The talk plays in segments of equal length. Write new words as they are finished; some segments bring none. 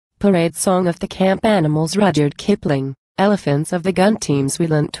Parade Song of the Camp Animals. Rudyard Kipling. Elephants of the gun teams. We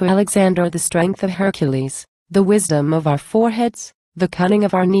lent to Alexander the strength of Hercules, the wisdom of our foreheads, the cunning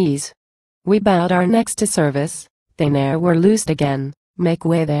of our knees. We bowed our necks to service, they ne'er were loosed again. Make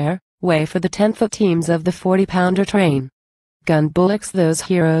way there, way for the 10-foot teams of the 40-pounder train. Gun bullocks, those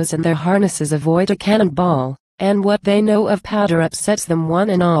heroes and their harnesses avoid a cannonball, and what they know of powder upsets them one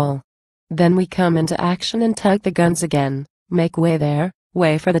and all. Then we come into action and tug the guns again. Make way there,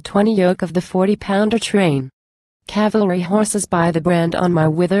 way for the 20 yoke of the 40-pounder train. Cavalry horses by the brand on my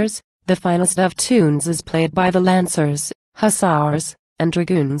withers, the finest of tunes is played by the lancers, hussars, and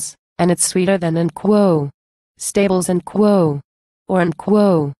dragoons, and it's sweeter than in quo. Stables and quo. Or in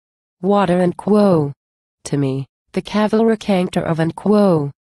quo. Water and quo. To me, the cavalry canker of and quo.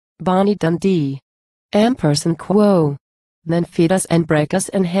 Bonnie Dundee. Ampersand quo. Then feed us and break us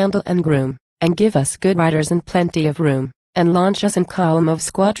and handle and groom, and give us good riders and plenty of room, and launch us in column of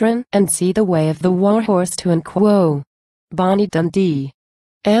squadron and see the way of the war horse to and quo. Bonnie Dundee.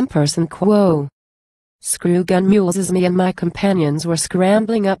 Ampersand quo. Screw gun mules. As me and my companions were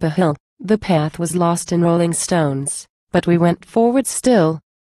scrambling up a hill, the path was lost in rolling stones, but we went forward still.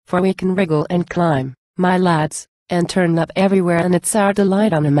 For we can wriggle and climb, my lads, and turn up everywhere, and it's our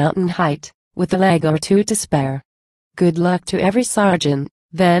delight on a mountain height, with a leg or two to spare. Good luck to every sergeant,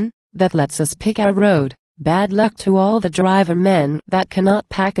 then, that lets us pick our road. Bad luck to all the driver men that cannot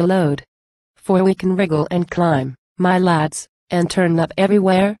pack a load. For we can wriggle and climb, my lads, and turn up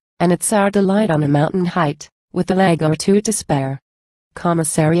everywhere, and it's our delight on a mountain height, with a leg or two to spare.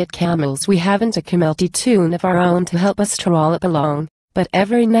 Commissariat camels. We haven't a camelty tune of our own to help us trollop along, but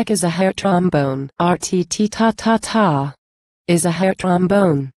every neck is a hair trombone. RTT ta ta ta is a hair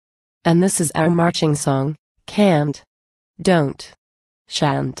trombone. And this is our marching song. Can't, don't,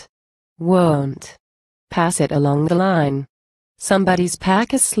 shan't, won't. Pass it along the line. Somebody's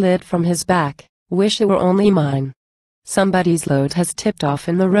pack has slid from his back, wish it were only mine. Somebody's load has tipped off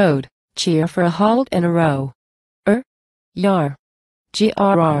in the road, cheer for a halt in a row. Yar.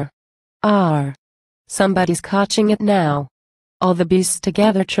 GRR. R. Somebody's catching it now. All the beasts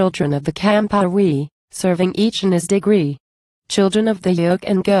together, children of the camp are we, serving each in his degree. Children of the yoke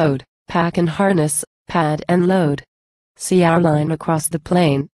and goad, pack and harness, pad and load. See our line across the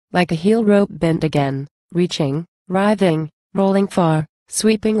plain, like a heel rope bent again, reaching, writhing, rolling far,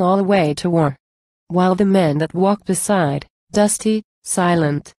 sweeping all the way to war. While the men that walk beside, dusty,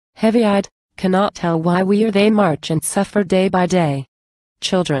 silent, heavy-eyed, cannot tell why we or they march and suffer day by day.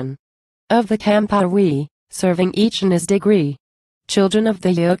 Children of the camp are we, serving each in his degree. Children of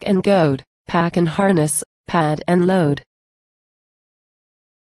the yoke and goad, pack and harness, pad and load.